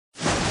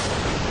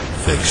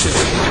fiction,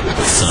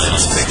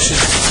 science fiction,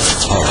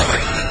 horror,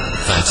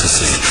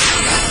 fantasy,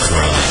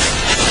 crime,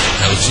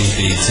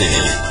 LGBT,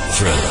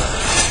 thriller.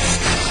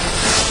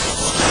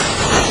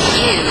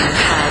 You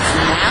have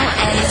now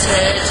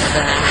entered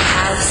the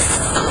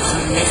House of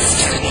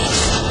Mystery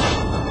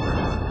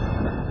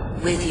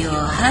with your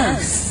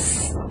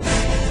hosts,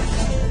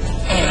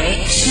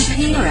 Eric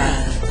Shapiro,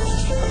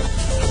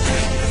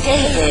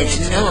 David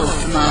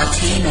North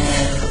Martino,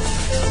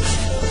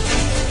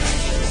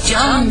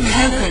 John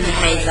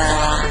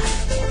Copenhaver,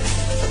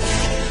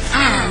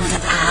 and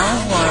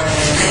Al Warren.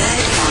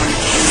 Heard on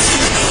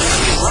KTV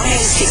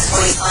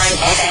 106.5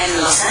 FM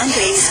Los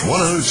Angeles,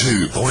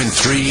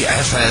 102.3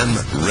 FM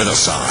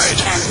Riverside,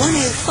 and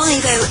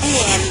 105.0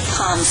 AM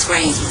Palm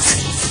Springs.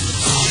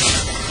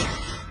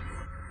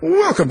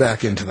 Welcome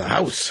back into the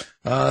House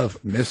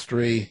of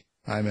Mystery.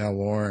 I'm Al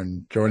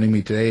Warren. Joining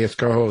me today as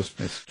co-host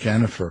Miss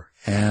Jennifer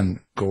Ann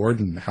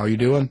Gordon. How you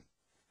doing?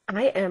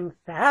 I am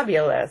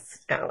fabulous,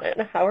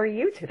 Alan. How are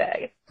you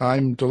today?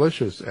 I'm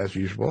delicious, as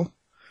usual.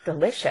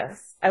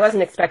 Delicious. I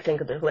wasn't expecting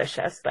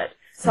delicious, but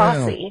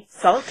saucy,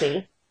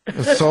 salty.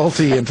 It's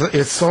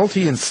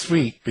salty and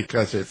sweet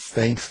because it's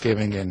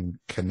Thanksgiving in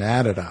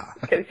Canada.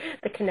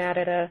 The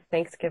Canada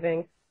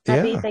Thanksgiving.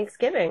 Happy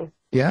Thanksgiving.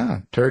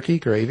 Yeah, turkey,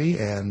 gravy,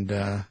 and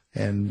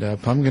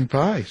pumpkin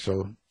pie.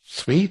 So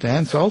sweet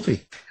and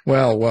salty.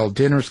 Well, while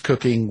dinner's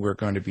cooking, we're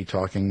going to be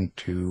talking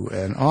to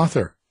an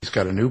author. He's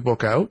got a new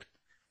book out.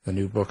 The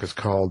new book is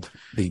called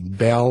The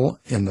Bell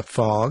in the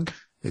Fog.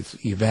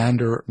 It's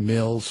Evander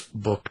Mills'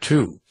 book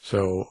 2.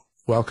 So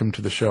welcome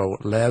to the show,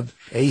 Lev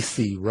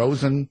AC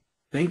Rosen.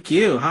 Thank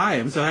you. Hi,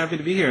 I'm so happy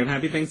to be here, and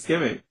happy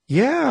Thanksgiving.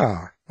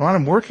 Yeah. Well,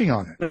 I'm working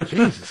on it.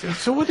 Jesus.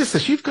 So what is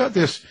this? You've got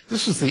this.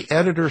 This is the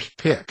editor's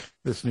pick,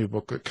 this new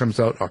book that comes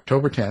out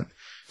October 10th.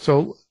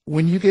 So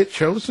when you get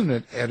chosen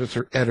at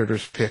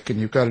editor's pick and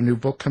you've got a new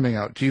book coming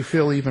out, do you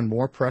feel even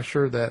more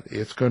pressure that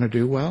it's going to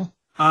do well?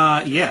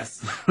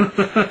 Yes.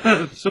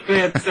 Short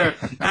answer.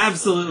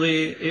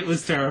 Absolutely. It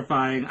was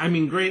terrifying. I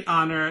mean, great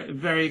honor,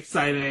 very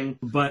exciting,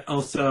 but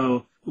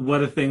also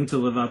what a thing to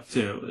live up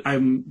to.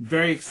 I'm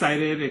very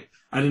excited.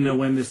 I don't know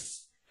when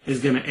this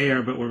is going to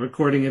air, but we're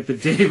recording it the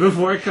day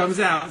before it comes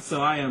out,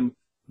 so I am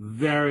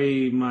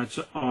very much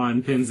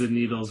on pins and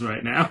needles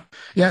right now.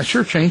 Yeah, it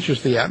sure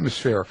changes the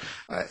atmosphere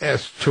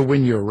as to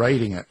when you're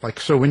writing it.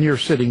 Like, so when you're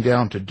sitting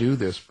down to do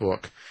this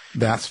book,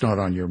 that's not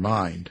on your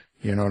mind.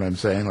 You know what I'm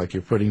saying? Like,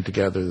 you're putting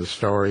together the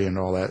story and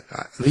all that.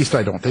 At least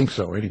I don't think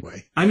so,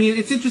 anyway. I mean,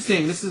 it's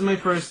interesting. This is my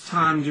first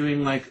time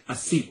doing, like, a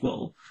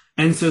sequel.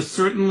 And so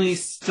certainly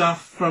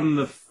stuff from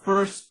the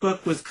first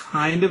book was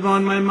kind of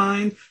on my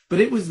mind,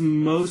 but it was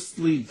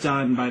mostly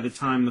done by the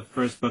time the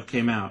first book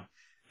came out.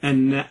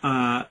 And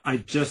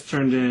I just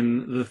turned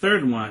in the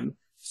third one.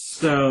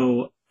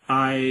 So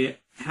I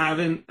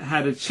haven't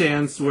had a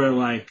chance where,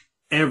 like,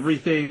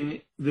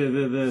 everything,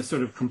 the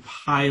sort of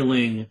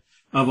compiling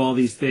of all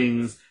these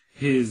things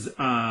is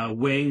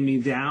weighing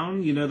me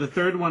down. You know, the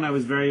third one, I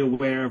was very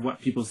aware of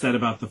what people said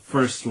about the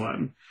first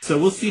one. So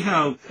we'll see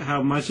how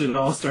much it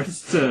all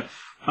starts to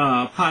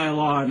pile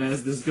on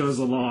as this goes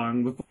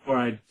along before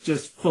I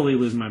just fully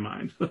lose my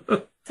mind.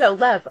 So,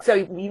 Lev,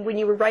 when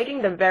you were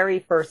writing the very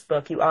first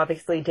book, you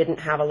obviously didn't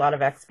have a lot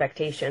of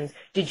expectations.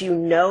 Did you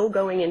know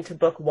going into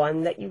book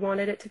 1 that you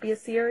wanted it to be a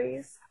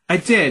series? I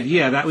did,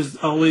 yeah. That was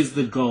always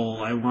the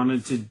goal. I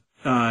wanted to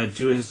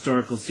do a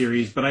historical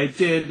series, but I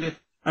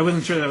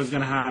wasn't sure that was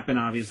going to happen,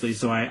 obviously,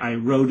 so I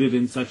wrote it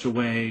in such a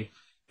way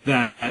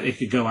that it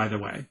could go either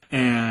way.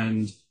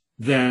 And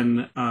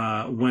then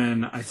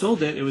when I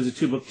sold it, it was a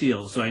 2-book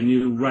deal, so I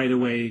knew right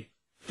away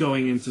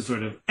going into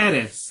sort of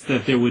edits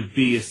that there would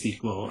be a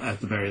sequel at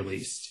the very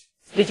least.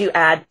 Did you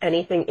add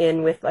anything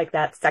in with, like,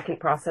 that second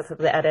process of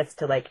the edits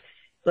to, like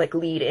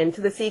lead into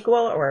the sequel,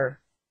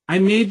 or? I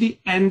made the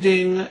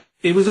ending,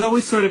 it was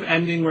always sort of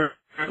ending where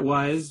it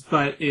was,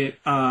 but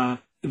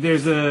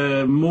there's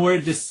a more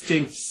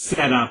distinct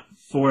setup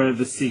for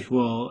the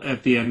sequel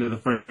at the end of the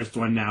first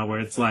one now, where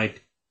it's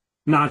like,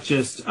 not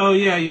just, oh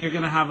yeah, you're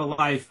going to have a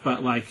life,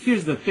 but like,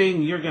 here's the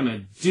thing you're going to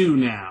do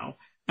now.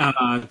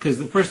 Because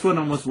the first one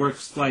almost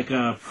works like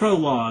a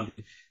prologue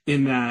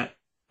in that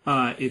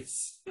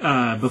it's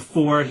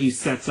before he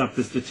sets up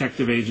this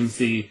detective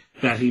agency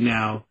that he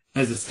now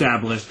has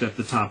established at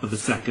the top of the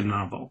second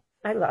novel.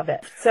 I love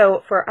it.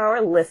 So for our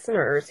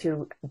listeners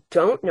who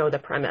don't know the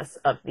premise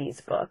of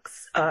these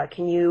books,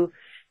 can you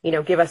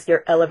give us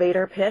your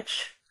elevator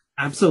pitch?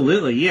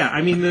 Absolutely, yeah.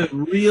 I mean, the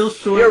real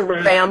short... Your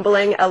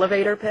rambling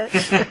elevator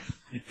pitch?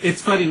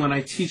 It's funny, when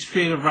I teach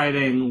creative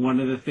writing, one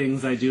of the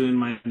things I do in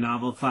my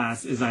novel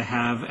class is I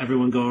have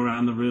everyone go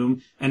around the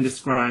room and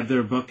describe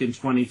their book in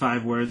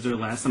 25 words or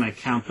less, and I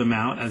count them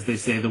out as they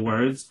say the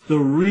words. The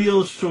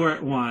real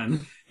short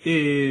one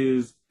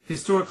is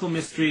historical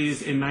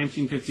mysteries in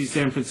 1950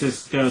 San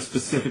Francisco,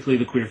 specifically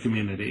the queer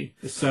community.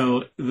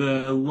 So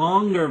the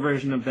longer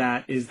version of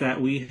that is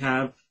that we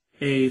have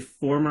a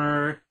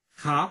former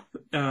cop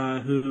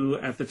who,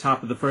 at the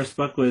top of the first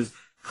book, was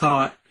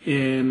caught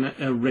in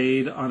a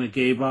raid on a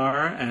gay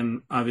bar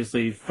and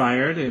obviously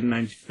fired in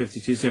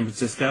 1952 San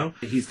Francisco.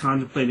 He's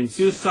contemplating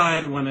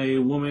suicide when a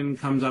woman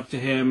comes up to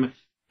him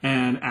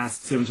and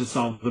asks him to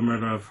solve the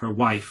murder of her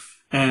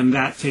wife. And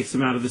that takes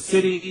him out of the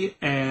city,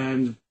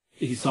 and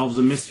he solves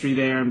a mystery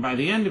there. And by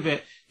the end of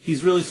it,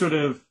 he's really sort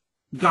of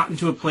gotten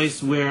to a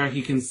place where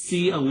he can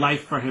see a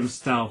life for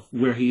himself,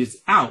 where he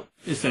is out,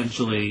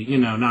 essentially, you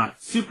know,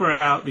 not super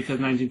out because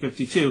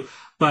 1952,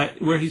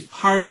 but where he's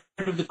part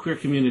of the queer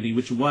community,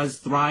 which was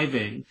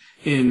thriving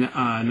in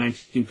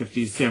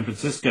 1950s San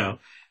Francisco.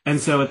 And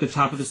so at the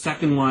top of the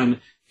second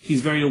one,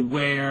 he's very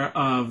aware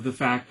of the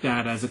fact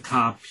that as a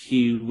cop,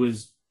 he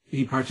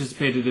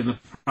participated in the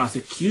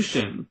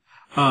prosecution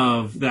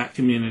of that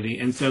community.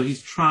 And so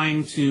he's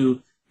trying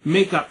to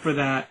make up for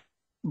that,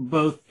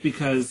 both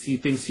because he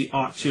thinks he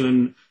ought to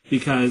and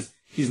because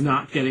he's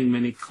not getting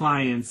many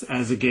clients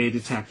as a gay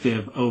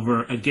detective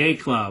over a gay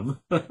club.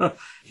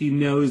 He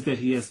knows that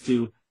he has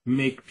to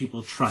make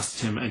people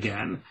trust him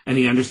again, and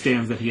he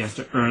understands that he has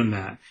to earn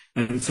that.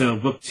 And so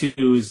book 2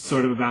 is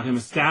sort of about him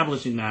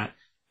establishing that,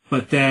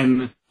 but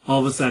then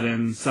all of a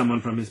sudden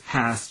someone from his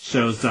past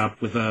shows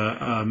up with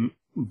a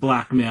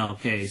blackmail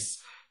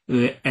case,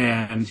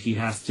 and he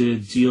has to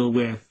deal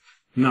with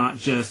not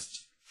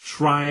just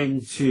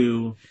trying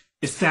to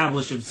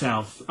establish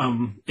himself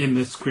in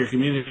this queer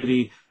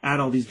community at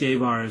all these gay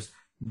bars,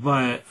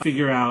 but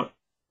figure out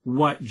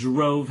what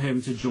drove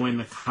him to join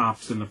the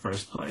cops in the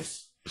first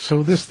place.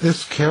 So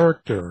this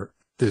character,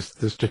 this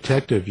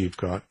detective you've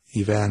got,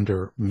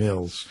 Evander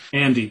Mills.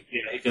 Andy.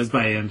 Yeah, he goes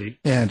by Andy.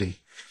 Andy.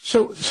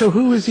 So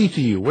who is he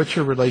to you? What's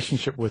your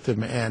relationship with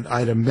him? And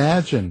I'd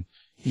imagine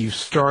you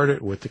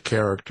started with the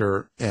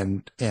character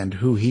and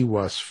who he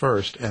was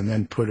first, and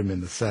then put him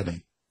in the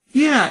setting.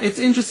 Yeah, it's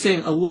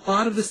interesting. A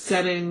lot of the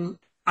setting,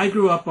 I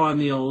grew up on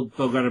the old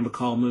Bogart and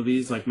Bacall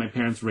movies. Like, my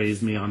parents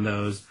raised me on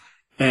those,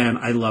 and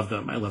I love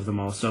them. I love them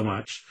all so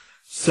much.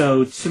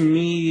 So to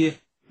me,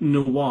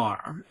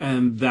 noir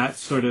and that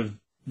sort of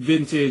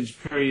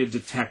vintage period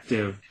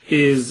detective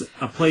is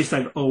a place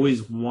I've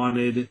always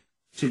wanted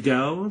to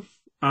go.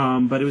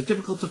 But it was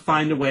difficult to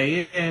find a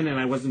way in, and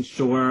I wasn't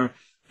sure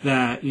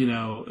that,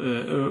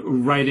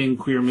 writing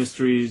queer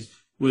mysteries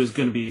was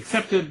going to be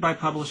accepted by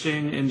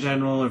publishing in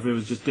general, or if it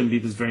was just going to be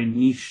this very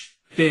niche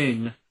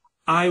thing.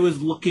 I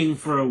was looking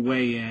for a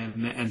way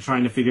in and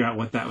trying to figure out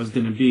what that was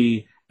going to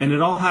be. And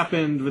it all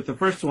happened with the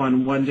first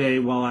one one day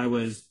while I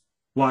was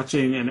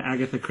watching an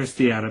Agatha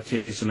Christie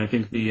adaptation, I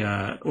think the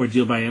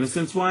Ordeal by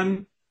Innocence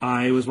one.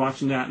 I was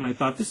watching that and I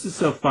thought, this is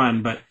so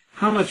fun, but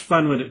how much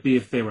fun would it be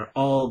if they were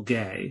all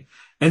gay?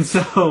 And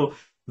so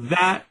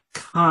that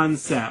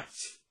concept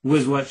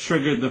was what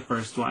triggered the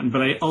first one.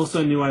 But I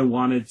also knew I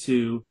wanted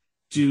to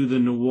do the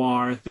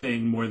noir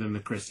thing more than the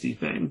Christie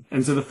thing.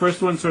 And so the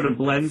first one sort of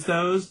blends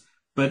those,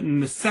 but in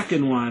the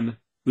second one,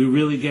 we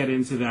really get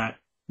into that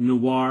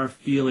noir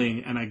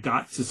feeling, and I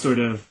got to sort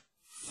of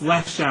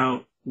flesh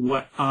out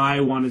what I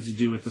wanted to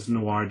do with this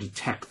noir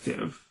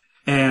detective.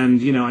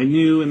 And, I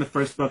knew in the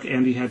first book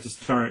Andy had to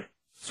start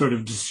sort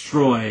of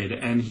destroyed,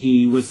 and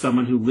he was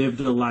someone who lived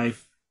a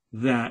life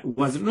that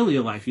wasn't really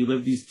a life. He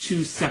lived these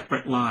two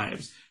separate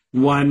lives.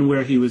 One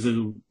where he was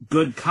a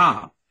good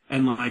cop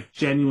and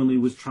genuinely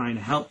was trying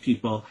to help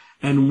people,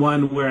 and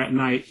one where at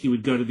night he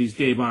would go to these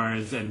gay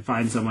bars and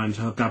find someone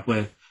to hook up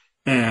with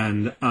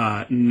and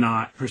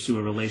not pursue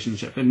a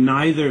relationship. And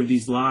neither of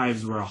these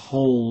lives were a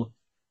whole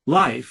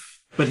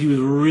life, but he was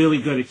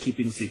really good at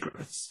keeping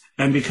secrets.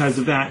 And because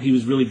of that, he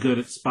was really good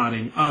at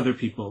spotting other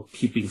people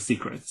keeping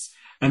secrets.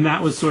 And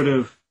that was sort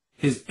of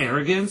his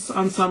arrogance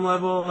on some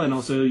level, and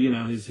also,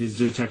 his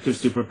detective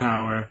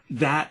superpower.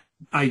 That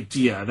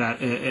idea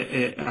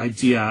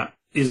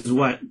is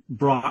what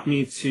brought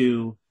me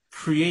to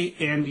create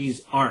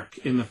Andy's arc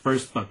in the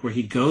first book, where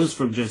he goes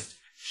from just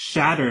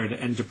shattered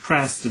and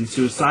depressed and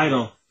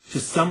suicidal to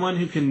someone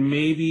who can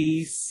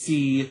maybe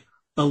see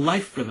a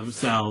life for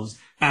themselves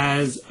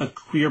as a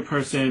queer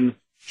person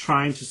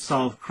trying to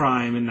solve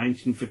crime in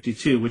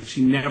 1952, which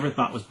he never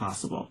thought was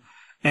possible.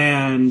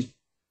 And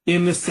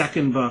in the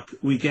second book,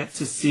 we get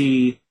to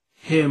see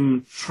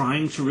him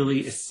trying to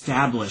really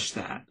establish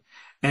that.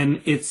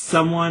 And it's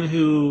someone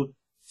who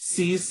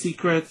sees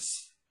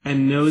secrets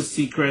and knows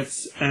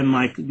secrets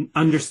and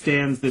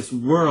understands this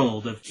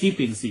world of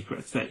keeping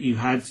secrets that you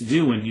had to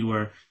do when you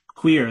were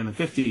queer in the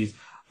 50s,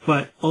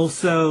 but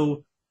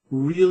also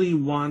really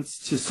wants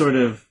to sort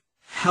of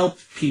help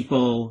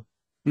people,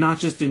 not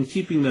just in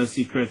keeping those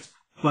secrets,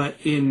 but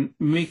in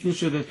making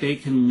sure that they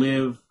can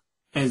live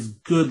as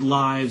good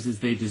lives as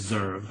they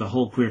deserve, the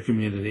whole queer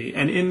community.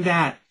 And in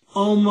that,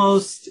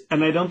 almost,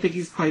 and I don't think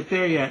he's quite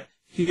there yet,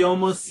 he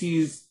almost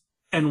sees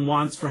and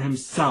wants for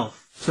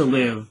himself to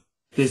live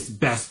this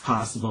best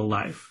possible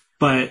life.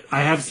 But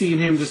I have seen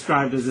him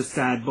described as a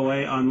sad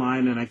boy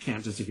online, and I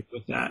can't disagree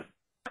with that.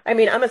 I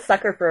mean, I'm a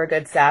sucker for a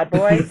good sad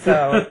boy,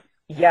 so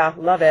yeah,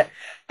 love it.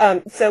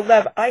 So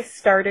Lev, I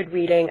started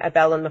reading A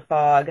Bell in the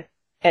Fog,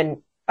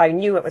 and I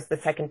knew it was the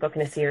second book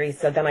in a series,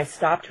 so then I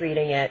stopped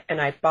reading it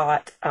and I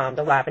bought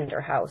The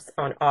Lavender House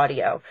on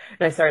audio,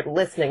 and I started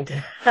listening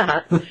to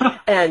that.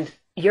 And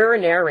your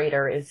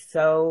narrator is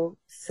so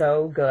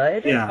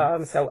good.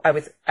 Yeah. So I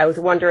was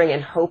wondering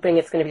and hoping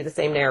it's going to be the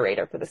same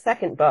narrator for the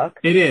second book.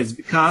 It is.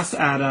 Vikas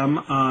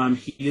Adam,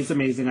 he is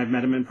amazing. I've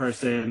met him in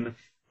person.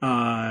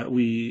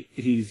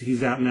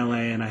 He's out in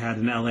LA, and I had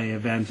an LA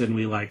event, and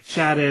we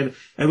chatted,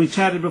 and we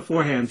chatted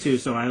beforehand too.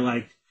 So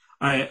I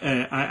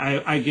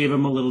gave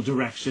him a little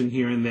direction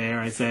here and there.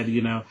 I said,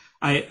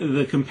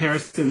 the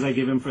comparisons I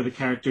give him for the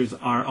characters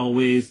are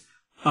always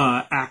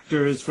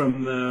actors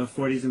from the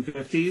 40s and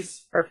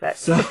 50s. Perfect.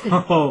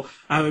 So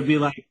I would be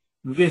like,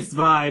 this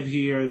vibe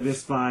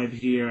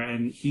here,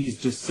 and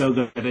he's just so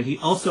good. And he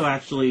also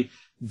actually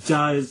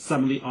does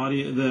some of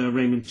the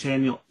Raymond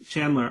Chandler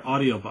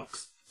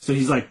audiobooks. So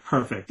he's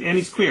perfect. And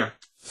he's queer.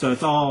 So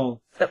it's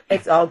all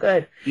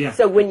good. Yeah.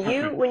 So when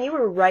you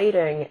were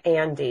writing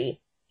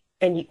Andy,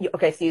 and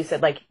so you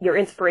said your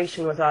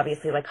inspiration was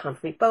obviously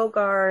Humphrey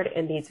Bogart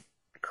and these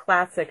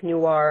classic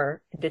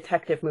noir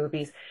detective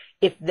movies.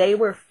 If they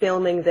were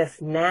filming this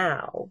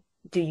now,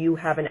 do you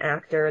have an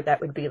actor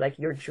that would be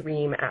your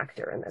dream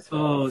actor in this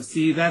role? Oh,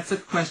 see, that's a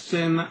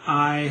question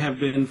I have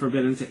been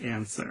forbidden to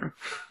answer.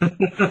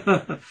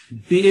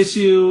 The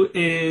issue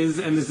is,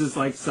 and this is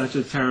such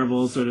a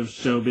terrible sort of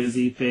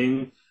showbizy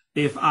thing,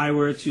 if I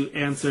were to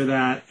answer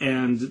that,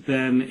 and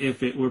then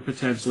if it were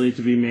potentially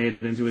to be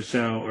made into a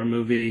show or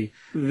movie,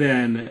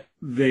 then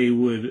they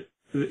would,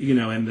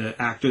 and the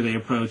actor they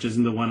approach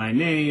isn't the one I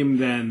name,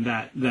 then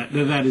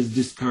that is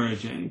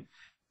discouraging.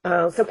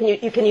 Oh, so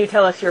can you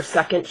tell us your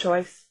second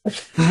choice?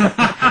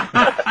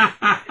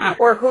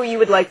 Or who you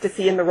would like to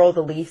see in the role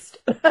the least?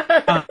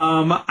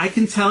 I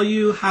can tell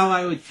you how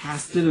I would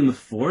cast it in the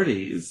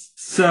 40s.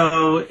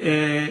 So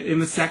in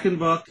the second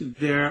book,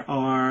 there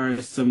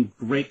are some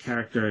great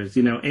characters.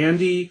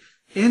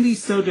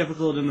 Andy's so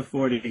difficult in the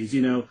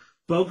 40s.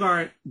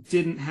 Bogart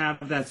didn't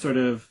have that sort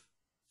of,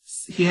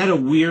 he had a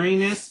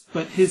weariness,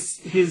 but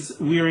his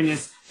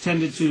weariness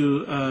tended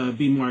to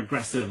be more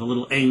aggressive, a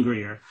little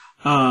angrier.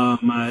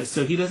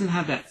 So he doesn't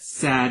have that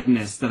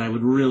sadness that I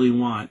would really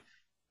want.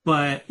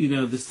 But,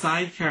 the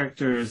side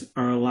characters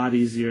are a lot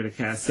easier to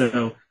cast.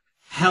 So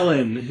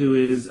Helen, who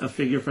is a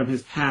figure from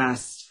his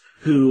past,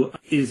 who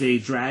is a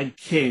drag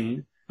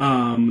king,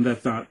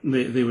 that's not,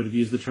 they would have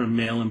used the term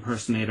male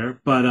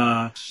impersonator,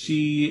 but,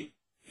 she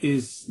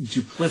is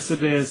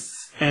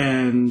duplicitous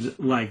and,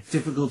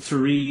 difficult to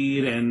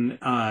read, and,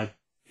 I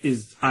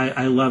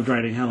loved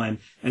writing Helen,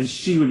 and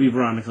she would be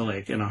Veronica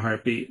Lake in a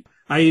heartbeat.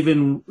 I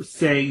even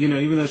say,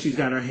 even though she's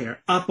got her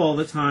hair up all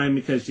the time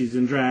because she's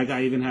in drag,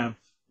 I even have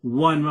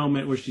one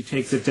moment where she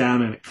takes it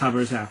down and it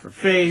covers half her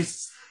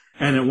face.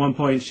 And at one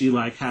point she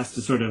has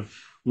to sort of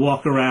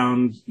walk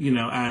around,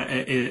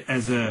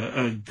 as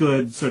a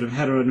good sort of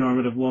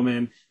heteronormative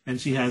woman.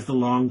 And she has the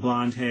long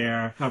blonde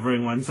hair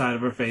covering one side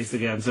of her face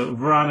again. So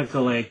Veronica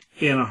Lake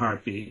in a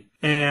heartbeat.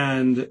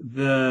 And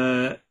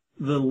the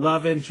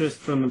love interest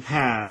from the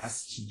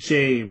past,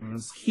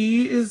 James,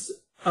 he is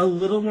a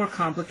little more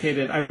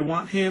complicated. I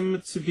want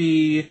him to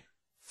be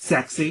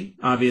sexy,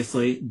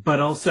 obviously, but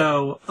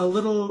also a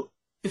little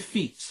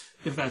effete,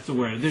 if that's a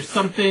word. There's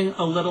something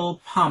a little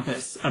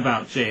pompous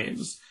about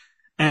James.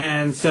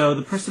 And so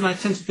the person I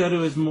tend to go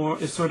to is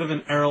sort of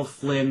an Errol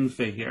Flynn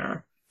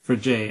figure for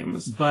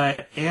James.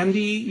 But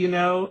Andy,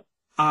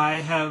 I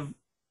have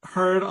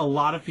heard a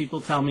lot of people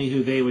tell me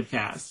who they would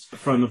cast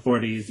from the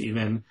 40s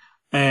even,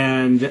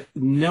 and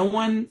no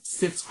one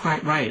sits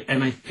quite right.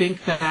 And I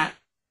think that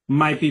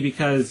might be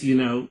because,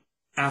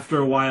 after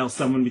a while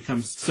someone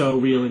becomes so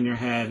real in your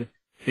head,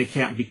 they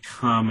can't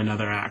become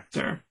another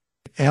actor.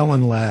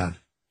 Alan Ladd.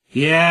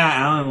 Yeah,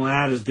 Alan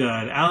Ladd is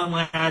good. Alan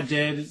Ladd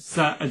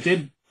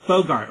did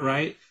Bogart,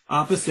 right?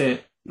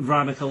 Opposite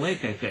Veronica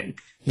Lake, I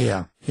think.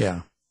 Yeah.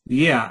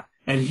 Yeah,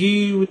 and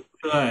he was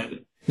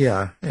good.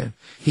 Yeah,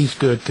 he's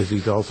good because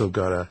he's also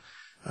got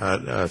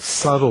a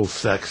subtle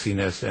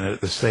sexiness, and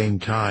at the same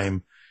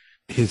time,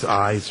 his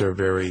eyes are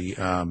very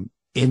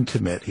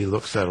intimate. He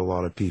looks at a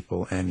lot of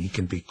people, and he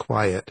can be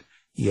quiet,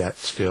 yet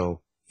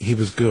still, he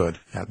was good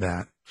at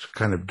that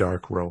kind of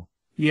dark role.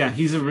 Yeah,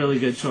 he's a really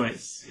good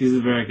choice. He's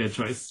a very good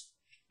choice.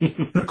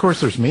 Of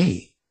course, there's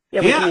me.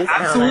 Yeah,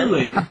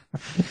 absolutely.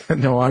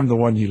 No, I'm the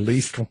one you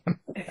least want.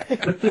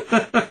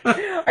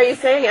 Are you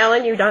saying,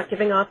 Ellen, you're not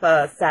giving off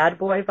sad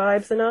boy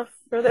vibes enough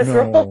for this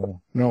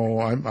role? No,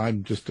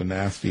 I'm just a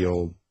nasty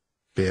old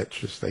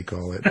bitch, as they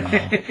call it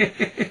now.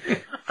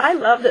 I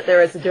love that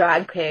there is a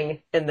drag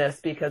king in this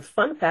because,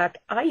 fun fact,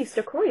 I used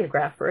to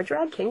choreograph for a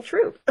drag king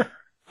troupe.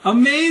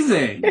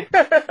 Amazing!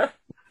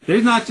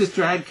 There's not just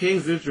drag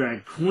kings, there's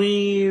drag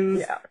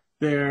queens. Yeah.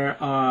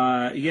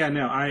 I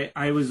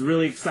was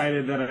really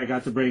excited that I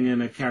got to bring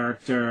in a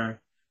character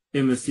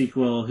in the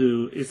sequel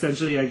who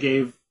essentially I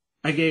gave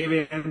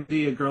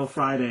Andy a Girl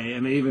Friday,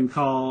 and they even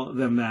call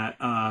them that,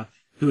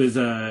 who is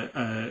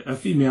a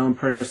female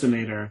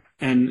impersonator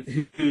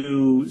and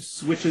who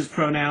switches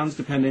pronouns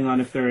depending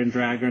on if they're in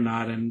drag or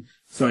not. And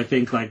so I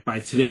think by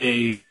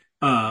today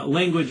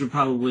language would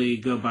probably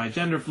go by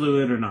gender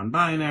fluid or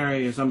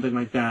non-binary or something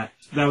like that.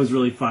 That was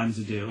really fun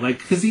to do. Like,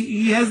 because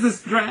he has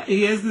this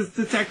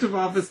detective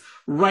office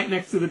right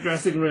next to the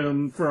dressing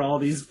room for all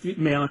these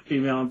male and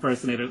female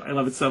impersonators. I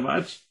love it so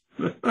much.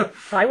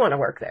 I want to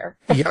work there.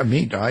 Yeah, I'm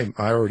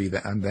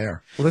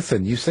there.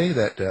 Listen, you say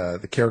that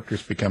the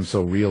characters become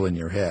so real in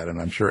your head,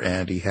 and I'm sure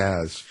Andy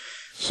has.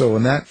 So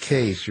in that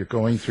case,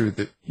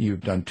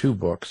 you've done 2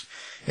 books,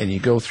 and you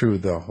go through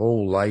the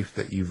whole life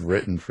that you've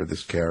written for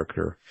this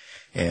character.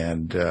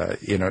 And,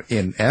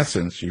 in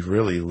essence, you've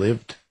really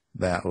lived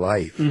that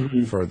life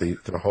for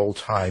the whole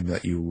time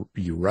that you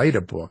write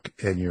a book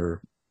and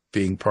you're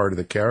being part of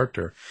the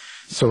character.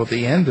 So at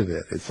the end of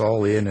it, it's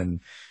all in and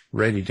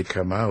ready to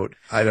come out.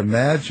 I'd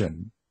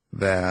imagine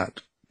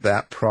that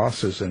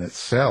process in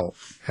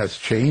itself has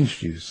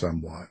changed you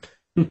somewhat.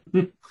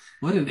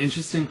 What an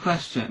interesting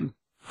question.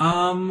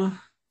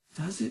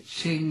 Does it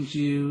change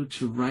you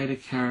to write a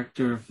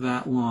character for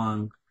that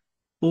long?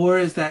 Or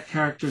is that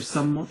character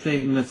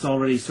something that's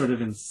already sort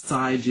of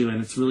inside you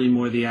and it's really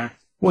more the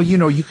act? Well,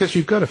 because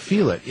you've got to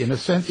feel it in a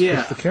sense.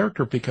 Yeah. If the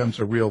character becomes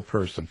a real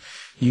person,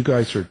 you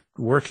guys are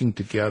working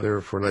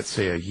together for, let's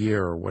say, a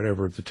year or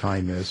whatever the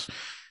time is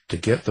to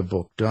get the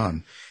book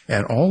done.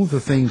 And all of the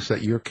things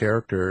that your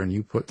character and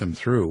you put them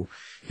through,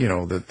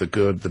 the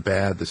good, the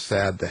bad, the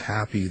sad, the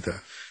happy,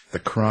 the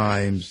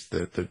crimes,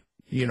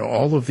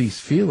 all of these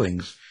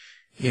feelings,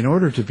 in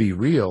order to be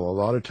real, a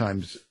lot of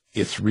times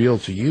it's real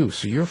to you.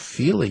 So you're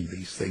feeling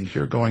these things.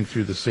 You're going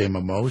through the same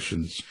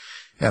emotions.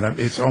 And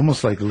it's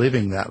almost like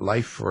living that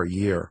life for a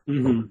year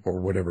or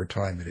whatever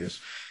time it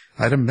is.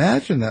 I'd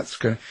imagine that's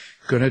going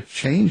to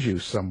change you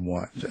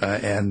somewhat.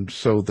 And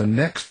so the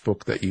next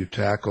book that you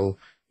tackle,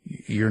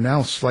 you're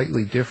now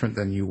slightly different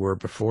than you were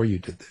before you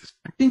did this.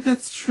 I think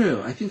that's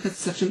true. I think that's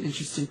such an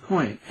interesting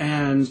point.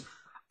 And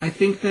I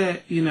think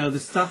that, the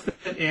stuff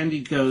that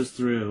Andy goes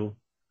through,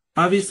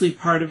 obviously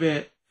part of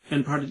it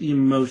and part of the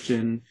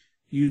emotion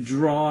you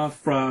draw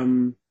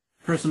from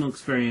personal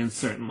experience,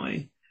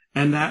 certainly.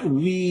 And that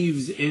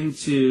weaves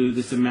into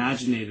this this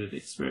imagined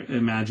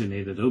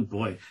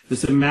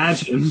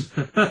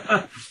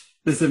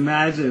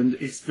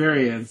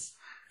experience.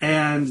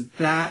 And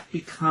that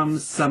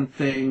becomes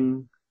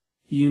something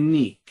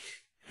unique.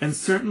 And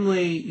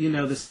certainly,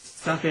 the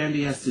stuff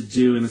Andy has to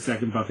do in the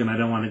second book, and I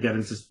don't want to get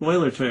into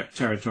spoiler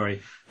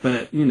territory,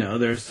 but,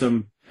 there's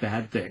some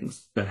bad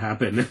things that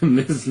happen in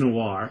this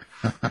noir.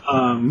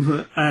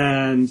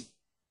 And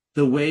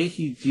the way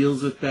he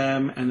deals with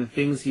them and the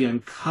things he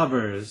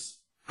uncovers,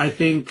 I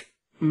think,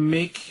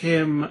 make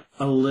him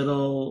a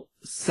little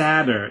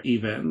sadder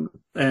even,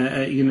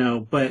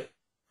 but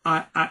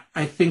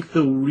I think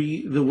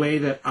the way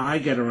that I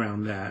get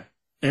around that,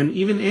 and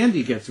even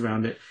Andy gets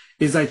around it,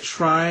 is I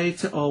try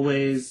to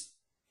always,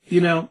 I'm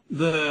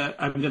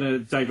going to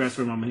digress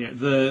for a moment here.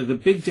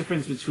 The big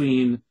difference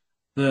between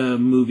the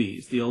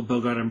movies, the old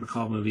Bogart and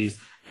Bacall movies,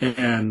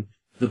 and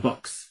the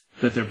books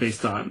that they're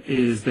based on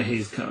is the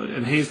Hays Code.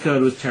 And Hays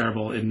Code was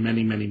terrible in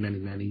many, many, many,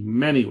 many,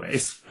 many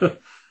ways.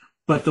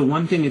 But the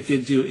one thing it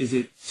did do is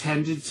it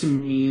tended to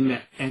mean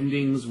that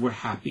endings were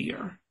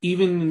happier.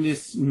 Even in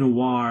this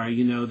noir,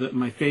 that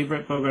my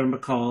favorite Bogart and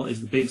Bacall is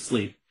The Big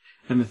Sleep.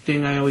 And the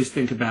thing I always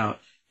think about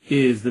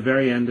is the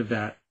very end of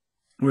that,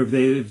 where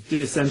they've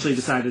essentially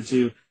decided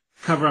to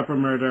cover up a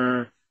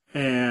murder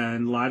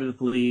and lie to the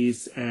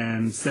police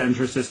and send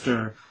her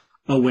sister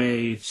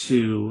away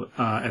to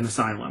an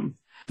asylum.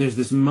 There's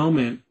this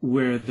moment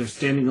where they're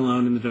standing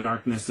alone in the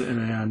darkness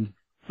and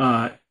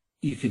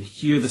you can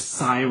hear the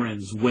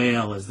sirens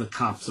wail as the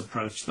cops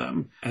approach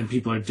them and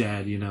people are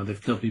dead,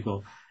 they've killed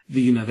people.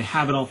 They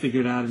have it all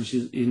figured out,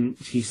 and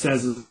he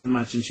says as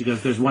much, and she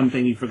goes, "There's one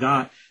thing you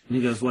forgot." And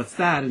he goes, "What's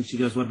that?" And she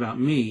goes, "What about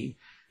me?"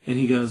 And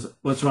he goes,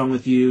 "What's wrong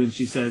with you?" And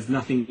she says,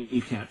 "Nothing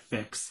you can't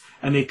fix."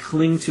 And they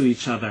cling to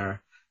each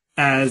other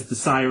as the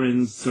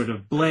sirens sort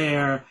of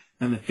blare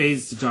and it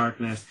fades to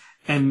darkness.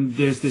 And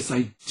there's this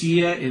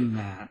idea in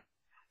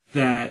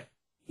that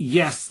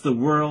yes, the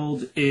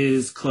world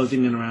is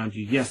closing in around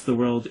you. Yes, the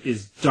world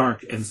is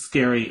dark and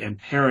scary and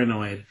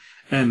paranoid.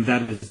 And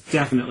that is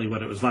definitely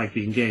what it was like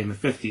being gay in the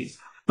 50s.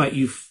 But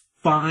you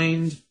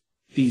find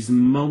these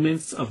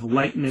moments of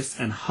lightness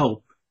and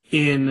hope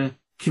in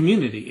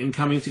community, in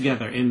coming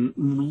together, in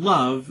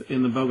love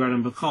in the Bogart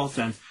and Bacall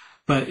sense.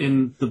 But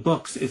in the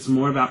books, it's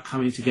more about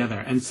coming together.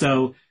 And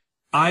so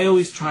I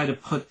always try to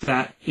put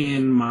that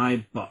in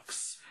my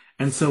books.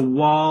 And so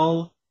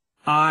while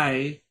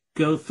I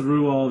go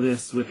through all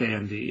this with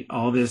Andy,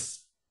 all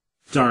this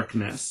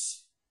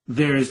darkness,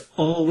 there's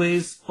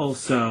always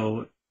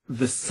also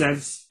the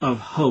sense of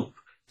hope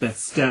that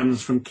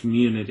stems from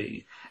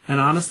community. And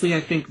honestly,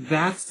 I think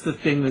that's the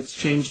thing that's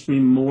changed me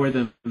more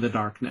than the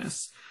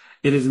darkness.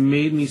 It has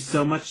made me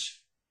so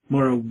much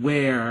more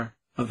aware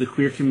of the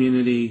queer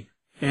community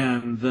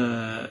and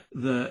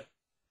the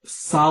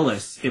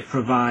solace it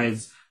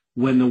provides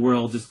when the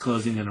world is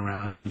closing in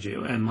around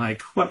you. And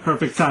what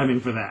perfect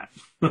timing for that.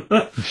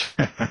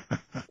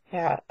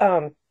 Yeah,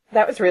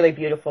 that was really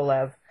beautiful,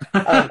 Lev.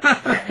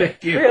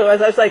 Thank you. I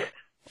realized, I was like,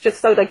 just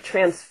so like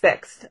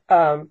transfixed.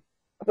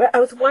 But I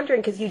was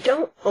wondering, because you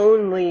don't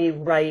only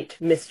write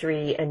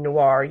mystery and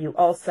noir, you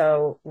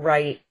also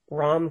write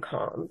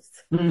rom-coms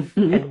and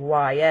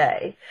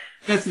YA.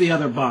 That's the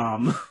other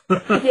bomb.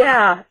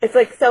 Yeah, it's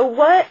like, so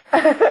what,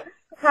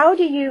 how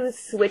do you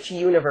switch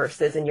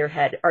universes in your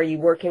head? Are you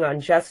working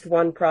on just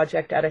one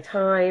project at a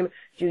time?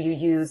 Do you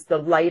use the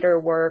lighter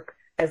work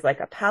as like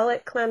a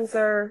palate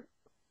cleanser?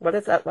 What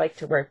is that like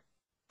to work?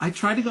 I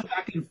try to go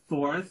back and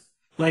forth.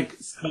 Like,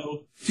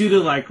 so, due to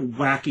like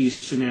wacky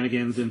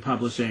shenanigans in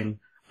publishing,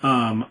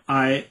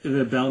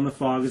 The Bell in the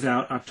Fog is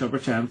out October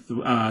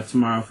 10th,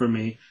 tomorrow for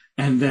me.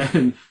 And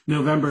then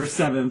November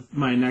 7th,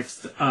 my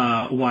next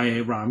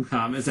YA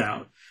rom-com is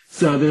out.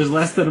 So there's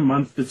less than a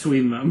month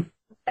between them.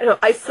 I know,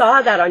 I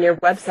saw that on your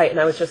website and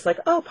I was just like,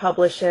 oh,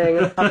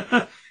 publishing.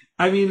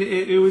 I mean,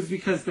 it was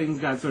because things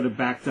got sort of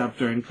backed up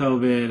during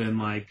COVID and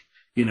like,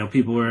 you know,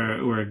 people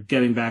were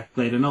getting back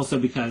late. And also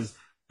because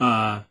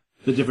the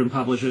different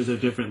publishers have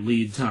different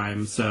lead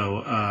times.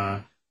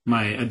 So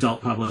my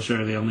adult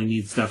publisher, they only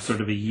need stuff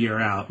sort of a year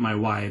out. My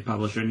YA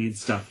publisher needs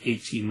stuff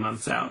 18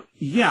 months out.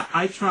 Yeah,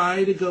 I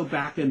try to go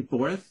back and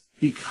forth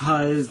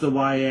because the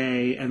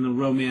YA and the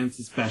romance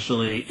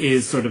especially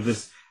is sort of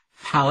this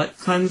palate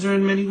cleanser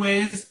in many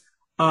ways.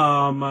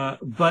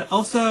 But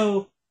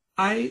also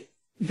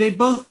they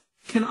both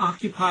can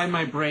occupy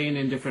my brain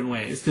in different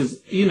ways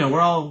because, you know, we're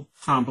all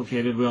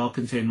complicated. We all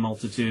contain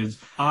multitudes.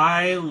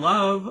 I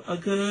love a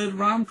good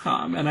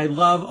rom-com and I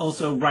love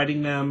also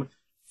writing them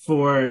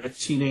for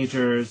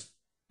teenagers,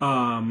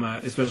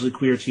 especially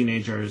queer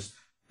teenagers,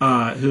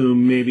 who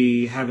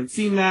maybe haven't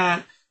seen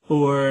that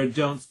or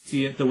don't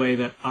see it the way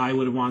that I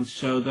would want to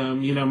show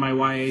them. You know, my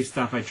YA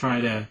stuff, I try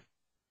to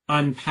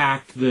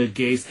unpack the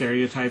gay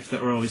stereotypes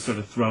that were always sort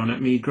of thrown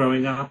at me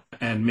growing up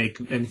and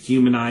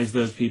humanize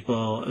those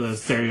people,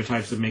 those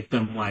stereotypes, and make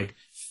them like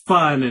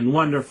fun and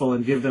wonderful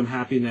and give them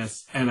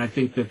happiness. And I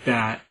think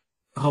that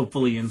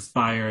hopefully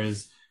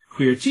inspires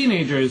queer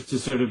teenagers to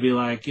sort of be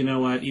like, you know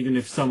what, even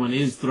if someone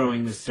is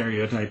throwing this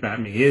stereotype at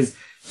me, is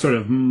sort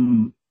of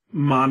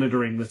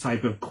monitoring the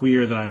type of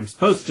queer that I'm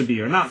supposed to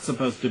be or not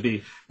supposed to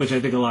be, which I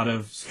think a lot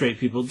of straight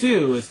people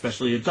do,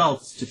 especially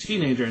adults to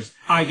teenagers,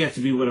 I get to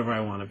be whatever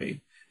I want to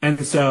be. And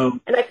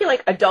I feel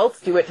like adults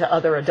do it to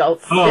other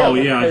adults. Oh,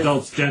 yeah,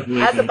 adults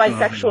definitely. As a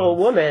bisexual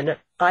woman,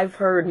 I've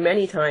heard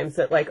many times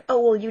that like, oh,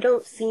 well, you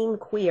don't seem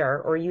queer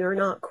or you're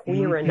not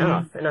queer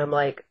enough. And I'm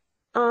like,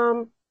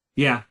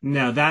 yeah,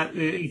 no,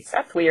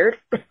 that's weird.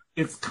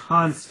 It's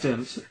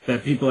constant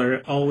that people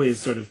are always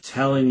sort of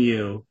telling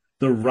you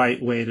the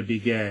right way to be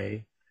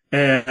gay.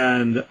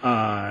 And,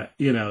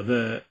 you know,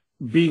 the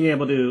being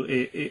able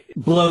to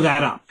blow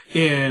that up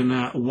in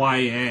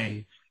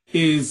YA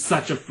is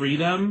such a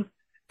freedom.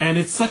 And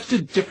it's such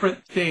a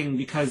different thing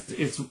because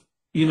it's,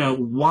 you know,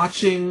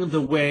 watching the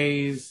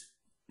ways,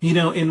 you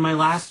know, in my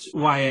last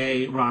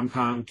YA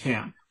rom-com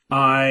camp,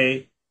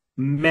 I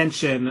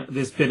mention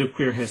this bit of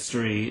queer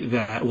history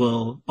that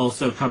will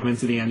also come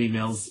into the Andy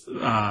Mills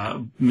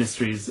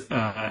mysteries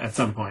at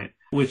some point,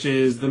 which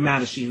is the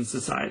Mattachine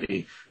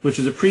Society, which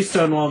is a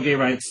pre-Stonewall gay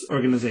rights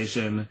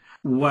organization.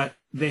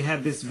 They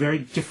had this very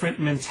different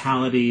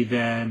mentality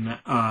than,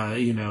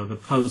 you know, the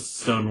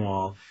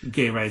post-Stonewall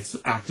gay rights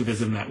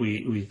activism that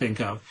we think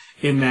of,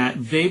 in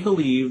that they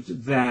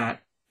believed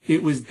that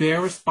it was their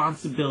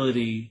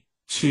responsibility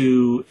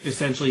to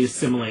essentially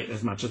assimilate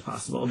as much as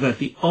possible, that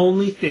the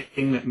only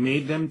thing that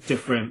made them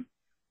different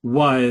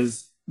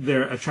was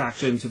their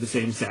attraction to the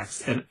same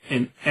sex. And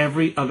in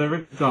every other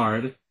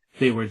regard,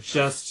 they were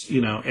just,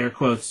 you know, air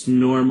quotes,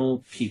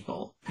 normal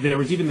people. There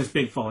was even this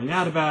big falling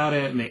out about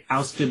it, and they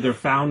ousted their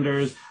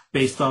founders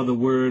based on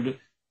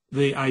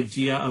the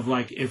idea of,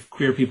 like, if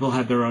queer people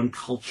had their own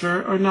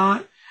culture or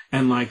not.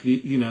 And, like,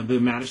 the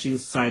Mattachine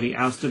Society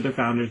ousted their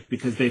founders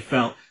because they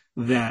felt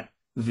that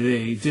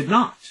they did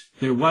not.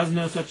 There was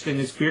no such thing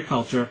as queer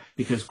culture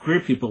because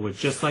queer people were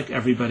just like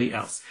everybody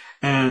else.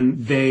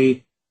 And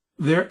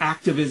their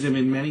activism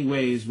in many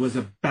ways was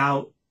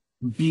about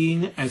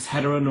being as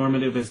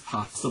heteronormative as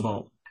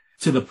possible,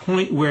 to the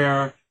point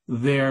where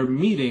their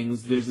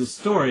meetings, there's a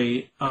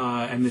story,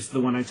 and this is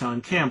the one I tell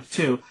in camp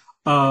too,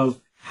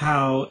 of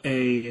how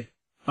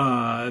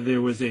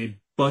there was a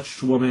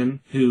butch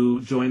woman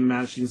who joined the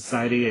Mattachine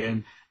Society,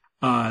 and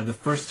the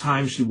first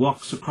time she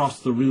walks across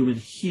the room in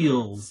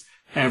heels,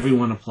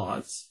 everyone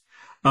applauds,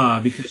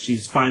 because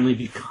she's finally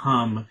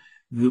become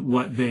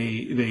what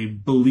they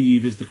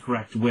believe is the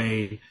correct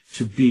way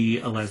to be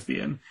a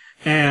lesbian.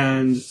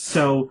 And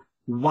so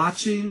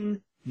watching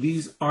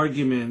these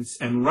arguments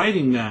and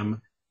writing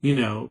them, you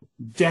know,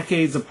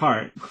 decades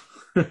apart,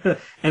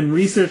 and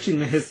researching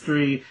the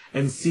history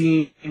and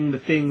seeing the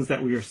things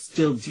that we are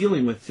still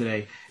dealing with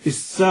today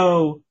is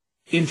so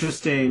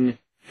interesting.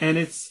 And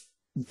it's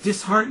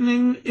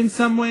disheartening in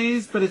some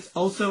ways, but it's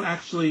also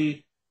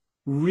actually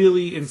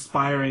really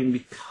inspiring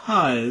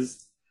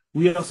because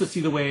we also see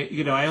the way,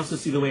 you know, I also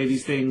see the way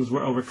these things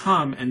were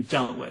overcome and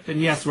dealt with.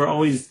 And yes, we're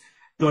always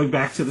going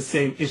back to the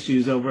same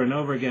issues over and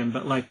over again,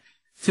 but like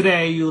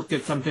today you look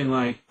at something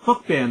like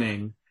book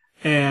banning,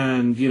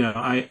 And,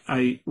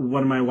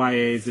 one of my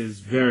YAs is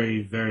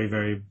very, very,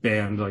 very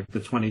banned, like the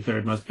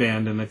 23rd most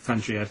banned in the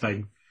country, I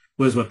think,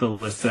 was what the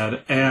list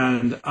said.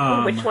 And,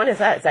 which one is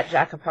that? Is that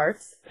Jack of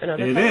Hearts?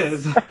 It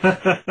is.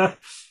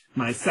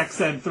 My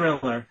sex ed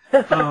thriller.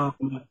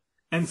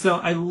 And so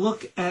I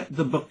look at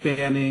the book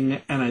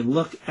banning, and I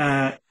look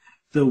at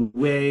the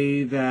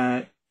way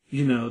that,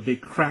 they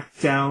crack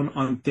down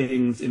on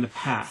things in the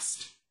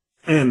past.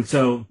 And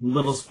so,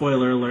 little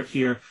spoiler alert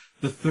here,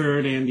 the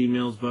third Andy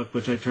Mills book,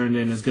 which I turned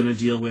in, is going to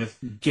deal with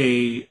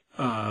gay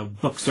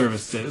book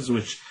services,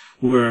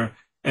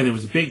 and it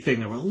was a big thing.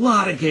 There were a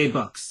lot of gay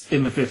books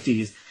in the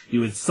 50s. You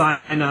would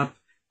sign up,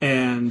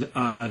 and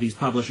these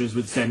publishers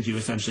would send you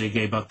essentially a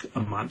gay book a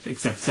month,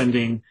 except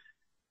sending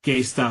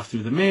gay stuff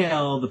through the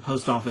mail. The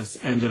post office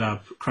ended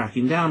up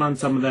cracking down on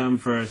some of them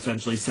for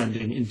essentially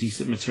sending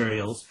indecent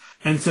materials.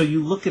 And so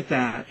you look at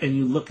that, and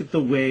you look at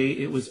the way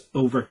it was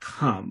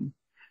overcome.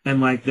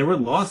 And, there were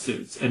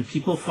lawsuits, and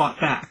people fought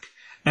back.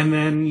 And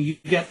then you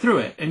get through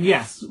it. And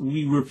yes,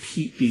 we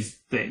repeat these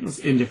things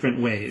in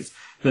different ways,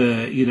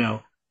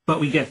 but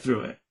we get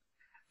through it.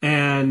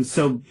 And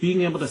so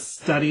being able to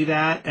study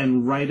that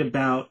and write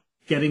about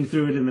getting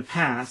through it in the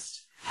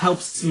past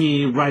helps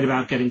me write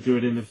about getting through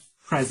it in the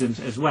present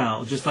as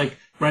well. Just like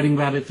writing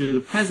about it through the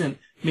present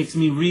makes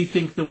me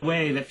rethink the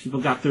way that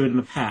people got through it in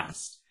the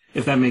past,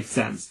 if that makes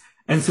sense.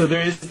 And so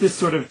there is this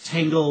sort of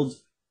tangled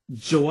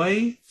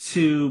joy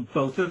to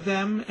both of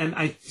them, and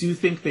I do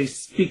think they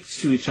speak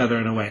to each other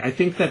in a way. I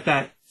think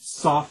that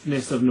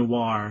softness of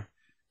noir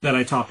that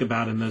I talk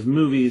about in those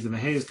movies and the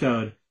Hays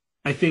Code,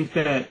 I think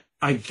that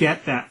I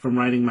get that from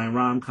writing my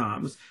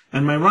rom-coms.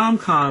 And my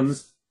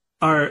rom-coms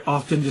are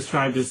often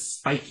described as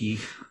spiky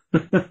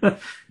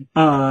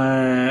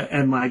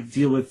and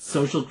deal with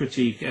social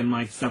critique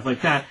and stuff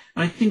like that.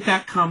 And I think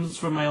that comes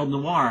from my old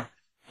noir,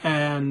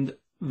 and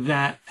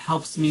that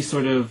helps me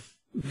sort of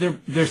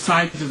they're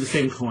sides of the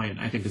same coin,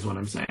 I think is what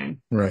I'm saying.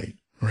 Right.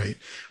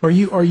 Are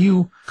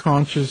you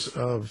conscious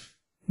of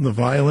the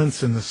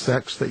violence and the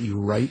sex that you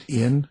write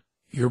in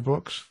your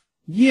books?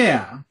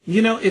 Yeah.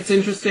 It's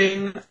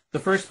interesting. The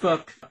first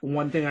book,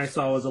 one thing I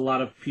saw was a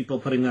lot of people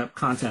putting up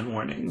content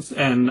warnings,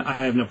 and I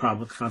have no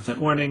problem with content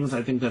warnings.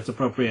 I think that's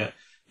appropriate.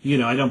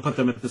 I don't put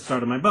them at the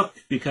start of my book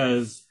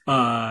because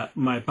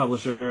my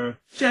publisher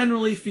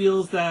generally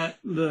feels that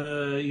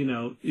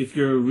if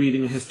you're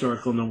reading a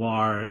historical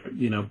noir,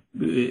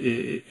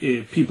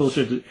 people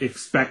should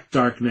expect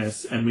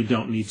darkness, and we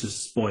don't need to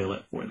spoil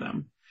it for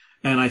them.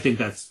 And I think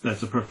that's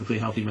a perfectly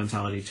healthy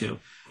mentality too.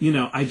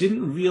 I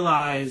didn't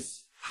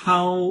realize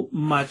how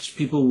much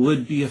people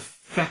would be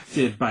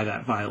affected by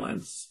that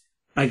violence,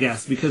 I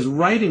guess, because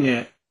writing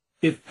it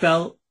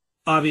felt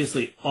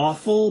obviously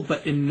awful,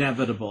 but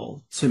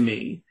inevitable to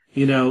me.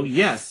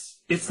 Yes,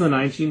 it's the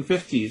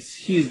 1950s.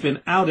 He's been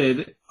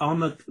outed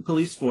on the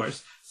police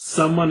force.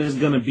 Someone is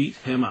going to beat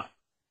him up,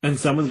 and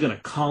someone's going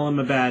to call him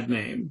a bad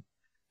name.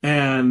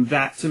 And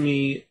that to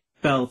me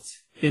felt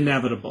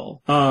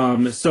inevitable.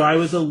 So I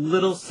was a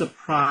little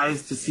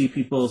surprised to see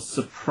people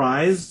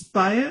surprised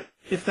by it,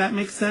 if that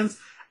makes sense.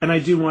 And I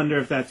do wonder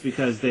if that's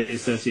because they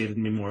associated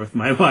me more with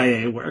my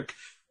YA work,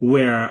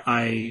 where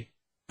I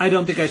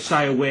don't think I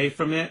shy away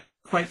from it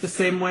quite the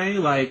same way,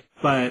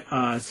 but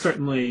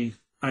certainly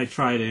I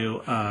try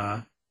to,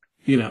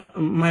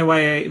 my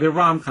YA, they're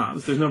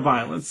rom-coms, there's no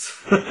violence.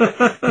 You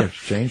have to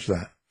change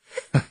that.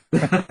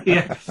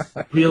 Yeah,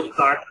 real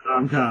dark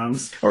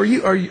rom-coms. Are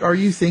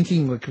you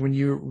thinking, when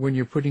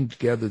you're putting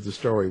together the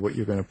story, what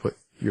you're going to put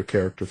your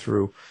character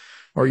through,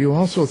 are you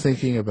also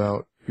thinking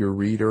about your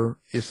reader?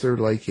 Is there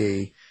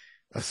a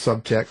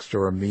subtext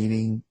or a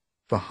meaning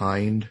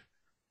behind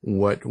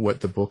what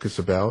the book is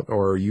about,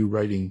 or are you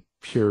writing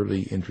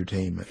purely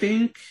entertainment? I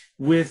think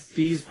with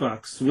these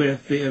books,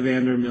 with the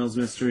Evander Mills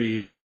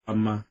mystery,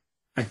 I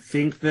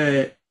think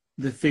that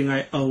the thing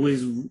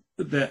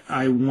that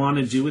I want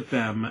to do with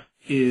them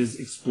is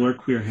explore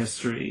queer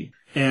history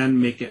and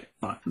make it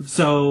fun.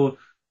 So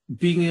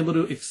being able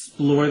to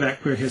explore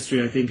that queer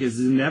history, I think, is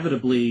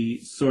inevitably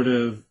sort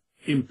of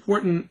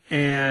important,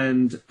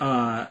 and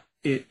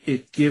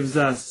it gives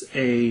us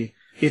it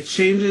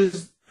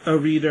changes a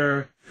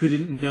reader who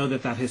didn't know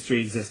that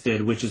history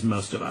existed, which is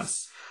most of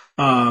us.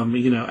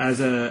 As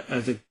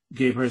a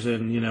gay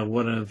person,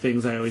 one of the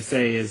things I always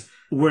say is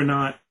we're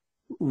not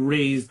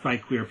raised by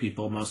queer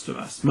people, most of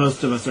us.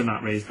 Most of us are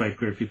not raised by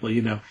queer people.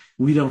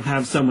 We don't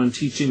have someone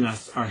teaching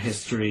us our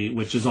history,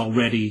 which is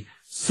already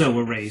so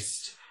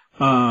erased.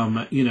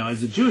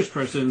 As a Jewish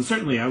person,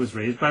 certainly I was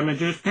raised by my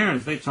Jewish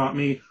parents. They taught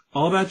me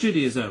all about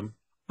Judaism.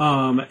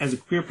 As a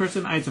queer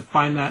person, I had to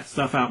find that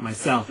stuff out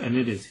myself, and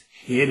it is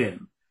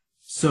hidden.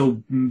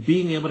 So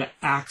being able to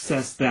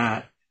access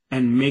that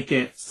and make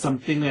it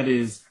something that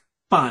is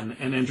fun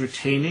and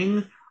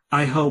entertaining,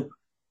 I hope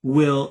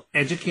will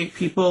educate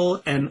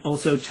people and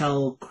also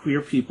tell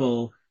queer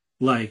people,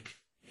 we've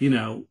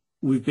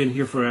been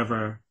here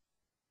forever.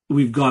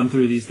 We've gone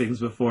through these things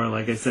before,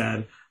 like I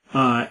said,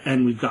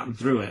 and we've gotten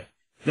through it.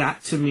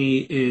 That to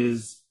me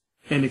is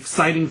an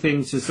exciting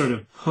thing to sort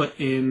of put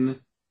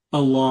in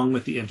along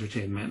with the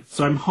entertainment.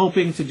 So I'm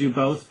hoping to do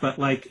both, but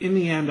like in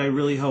the end, I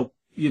really hope,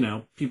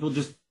 people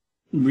just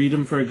read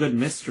them for a good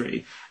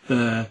mystery.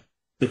 The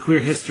queer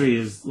history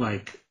is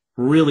like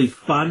really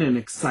fun and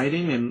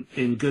exciting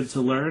and good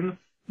to learn.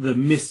 The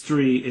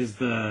mystery is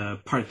the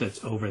part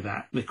that's over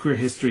that. The queer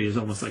history is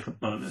almost like a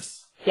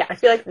bonus. Yeah, I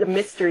feel like the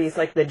mystery is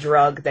like the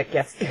drug that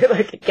gets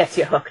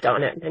you hooked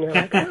on it, and you're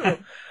like,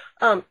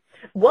 oh.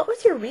 What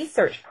was your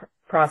research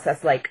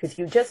process like? Because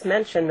you just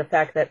mentioned the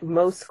fact that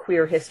most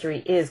queer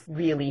history is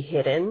really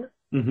hidden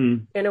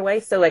in a way.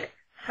 So, like,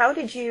 how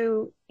did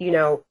you,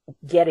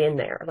 get in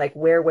there? Like,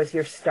 where was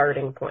your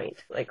starting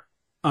point? Like,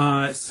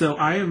 so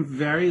I am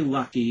very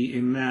lucky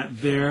in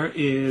that there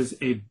is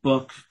a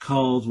book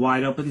called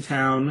Wide Open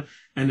Town,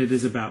 and it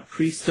is about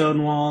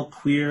pre-Stonewall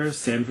queer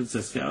San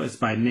Francisco. It's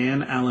by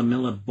Nan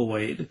Alamilla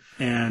Boyd,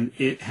 and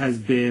it has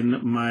been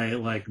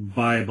my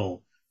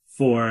Bible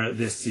for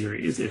this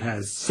series. It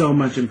has so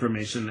much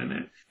information in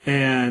it,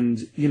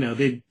 and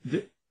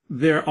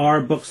there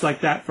are books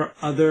like that for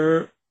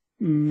other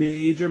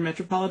major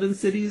metropolitan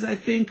cities, I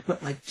think, but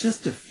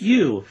just a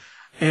few.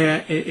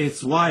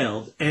 It's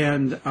wild.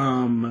 And,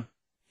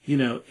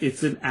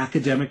 it's an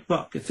academic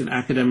book. It's an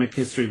academic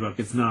history book.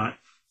 It's not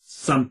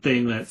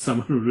something that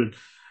someone would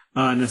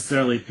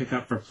necessarily pick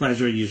up for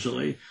pleasure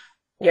usually.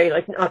 Yeah,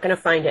 you're not going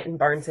to find it in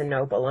Barnes &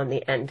 Noble on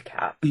the end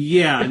cap.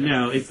 Yeah,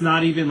 no, it's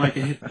not even like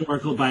a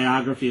historical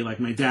biography like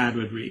my dad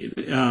would read.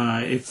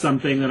 It's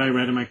something that I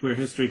read in my queer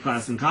history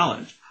class in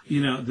college.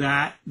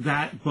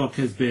 That book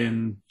has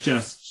been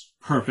just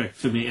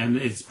perfect to me, and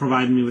it's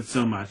provided me with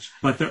so much.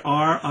 But there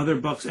are other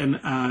books, and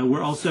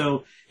we're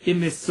also in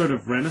this sort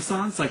of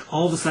renaissance.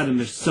 All of a sudden,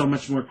 there's so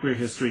much more queer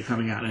history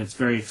coming out, and it's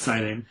very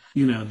exciting.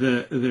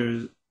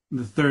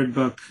 The third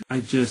book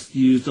I just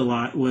used a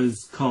lot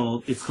it's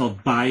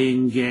called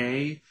Buying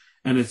Gay,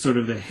 and it's sort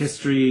of the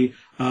history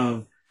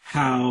of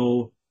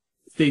how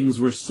things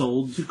were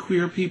sold to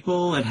queer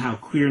people and how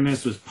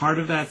queerness was part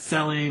of that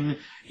selling,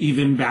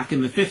 even back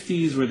in the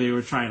 50s where they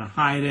were trying to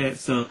hide it.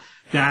 So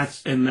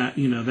that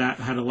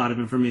had a lot of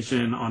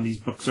information on these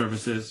book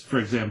services, for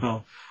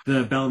example.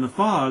 The Bell in the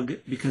Fog,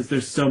 because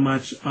there's so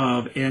much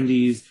of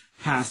Andy's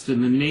past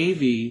in the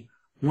Navy,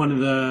 one of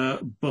the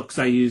books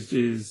I used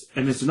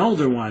and it's an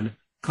older one,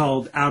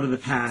 called Out of the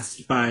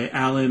Past by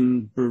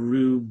Alan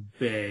Berube.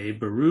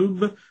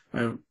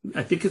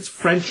 I think it's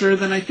Frencher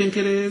than I think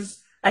it is.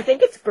 I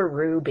think it's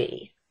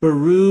Berube.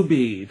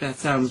 Berube. That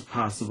sounds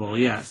possible,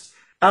 yes.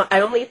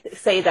 I only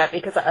say that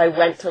because I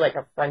went to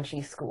a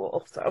Frenchy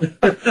school, so.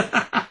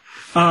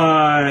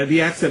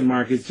 The accent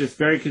mark is just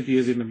very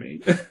confusing to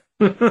me.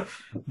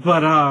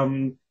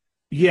 But,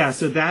 yeah,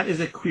 so that is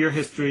a queer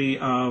history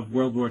of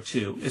World War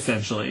II,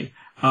 essentially,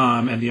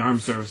 and the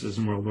armed services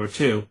in World War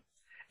II.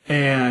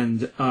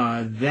 And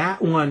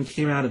that one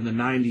came out in the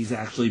 90s,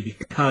 actually,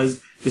 because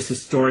this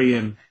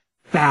historian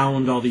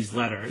found all these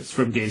letters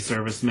from gay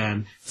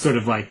servicemen, sort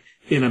of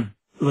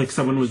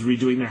someone was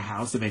redoing their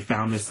house and they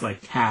found this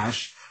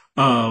cache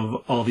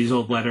of all these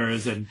old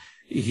letters, and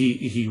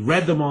he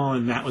read them all,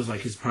 and that was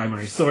his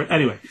primary source.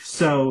 Anyway,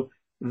 so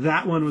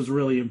that one was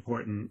really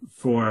important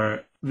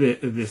for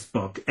this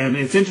book. And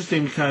it's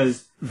interesting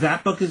because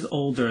that book is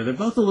older. They're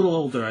both a little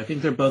older. I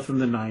think they're both from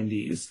the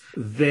 90s.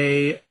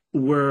 They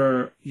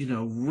were,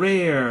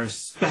 rare,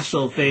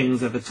 special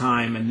things at the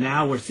time, and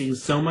now we're seeing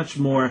so much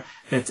more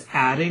that's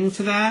adding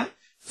to that.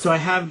 So I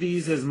have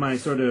these as my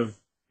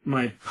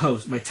my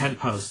 10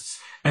 posts,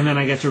 and then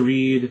I get to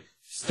read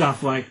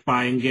stuff like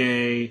Buying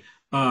Gay,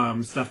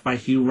 stuff by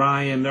Hugh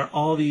Ryan. There are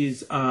all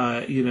these,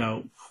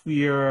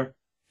 queer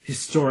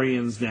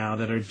historians now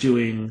that are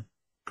doing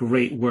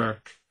great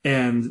work,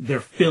 and they're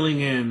filling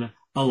in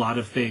a lot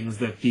of things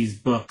that these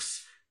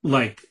books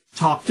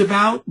talked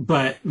about,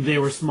 but they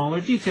were smaller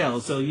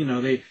details. So,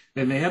 they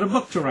had a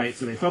book to write,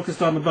 so they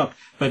focused on the book.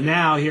 But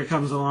now here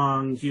comes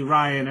along Hugh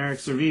Ryan, Eric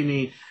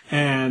Servini,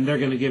 and they're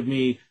going to give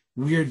me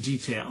weird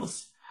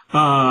details.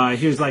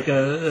 Here's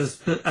a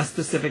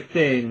specific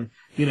thing.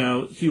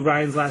 Hugh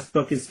Ryan's last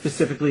book is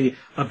specifically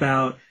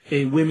about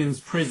a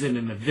women's prison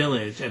in the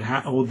Village and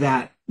how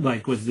that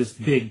was this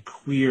big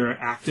queer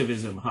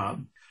activism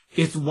hub.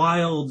 It's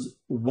wild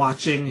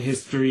watching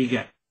history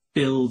get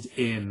filled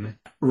in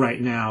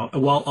right now,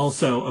 while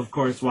also, of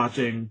course,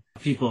 watching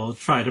people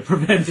try to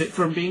prevent it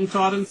from being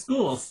taught in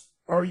schools.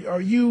 Are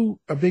you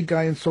a big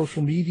guy in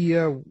social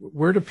media?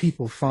 Where do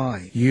people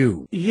find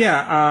you?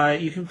 Yeah,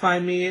 you can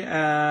find me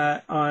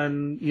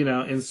on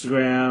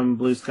Instagram,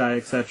 Blue Sky,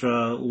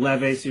 etc.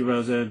 Lev AC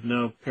Rosen,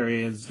 no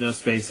periods, no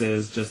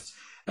spaces, just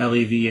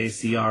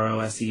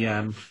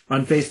LEVACROSEN.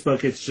 On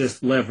Facebook, it's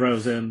just Lev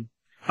Rosen.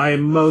 I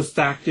am most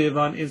active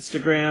on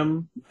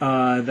Instagram.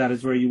 That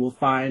is where you will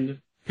find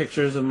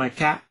pictures of my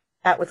cat.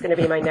 That was going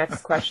to be my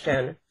next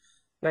question.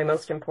 My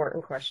most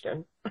important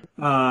question.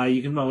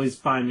 You can always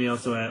find me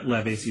also at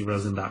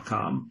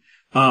levacrosen.com.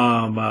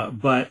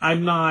 But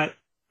I'm not,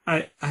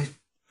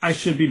 I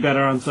should be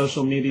better on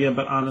social media,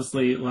 but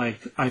honestly,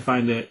 I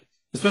find it,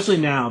 especially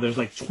now, there's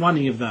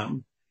 20 of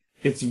them,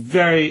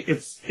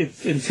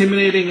 It's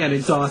intimidating and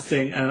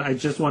exhausting, and I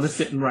just want to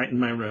sit and write in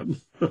my room.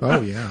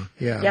 Oh, yeah.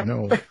 Yeah, Yep.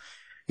 no.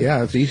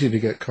 Yeah, it's easy to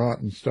get caught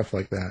and stuff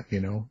like that,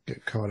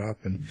 get caught up.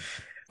 And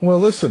well,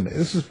 listen,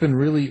 this has been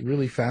really,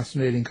 really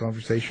fascinating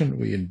conversation.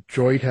 We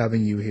enjoyed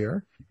having you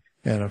here.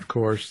 And of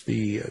course,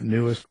 the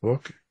newest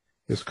book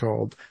is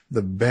called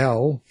The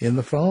Bell in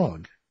the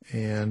Fog.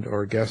 And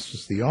our guest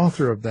is the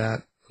author of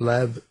that,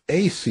 Lev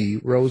AC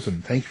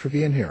Rosen. Thank you for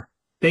being here.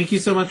 Thank you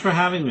so much for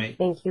having me.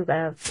 Thank you,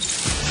 Lev.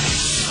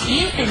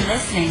 You've been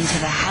listening to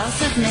the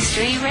House of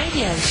Mystery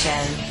radio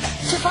show.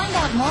 To find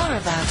out more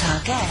about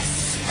our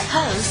guests,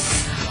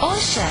 hosts, or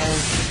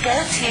shows, go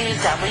to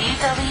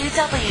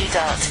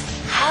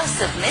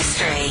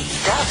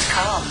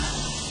www.houseofmystery.com.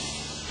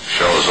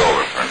 Show's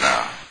over for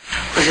now.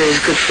 Was it as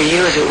good for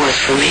you as it was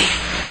for me?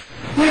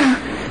 Yeah.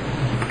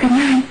 Good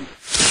night.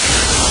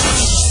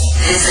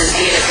 This has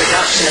been a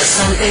production of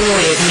Something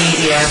Weird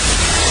Media.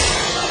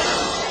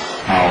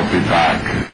 I'll be back.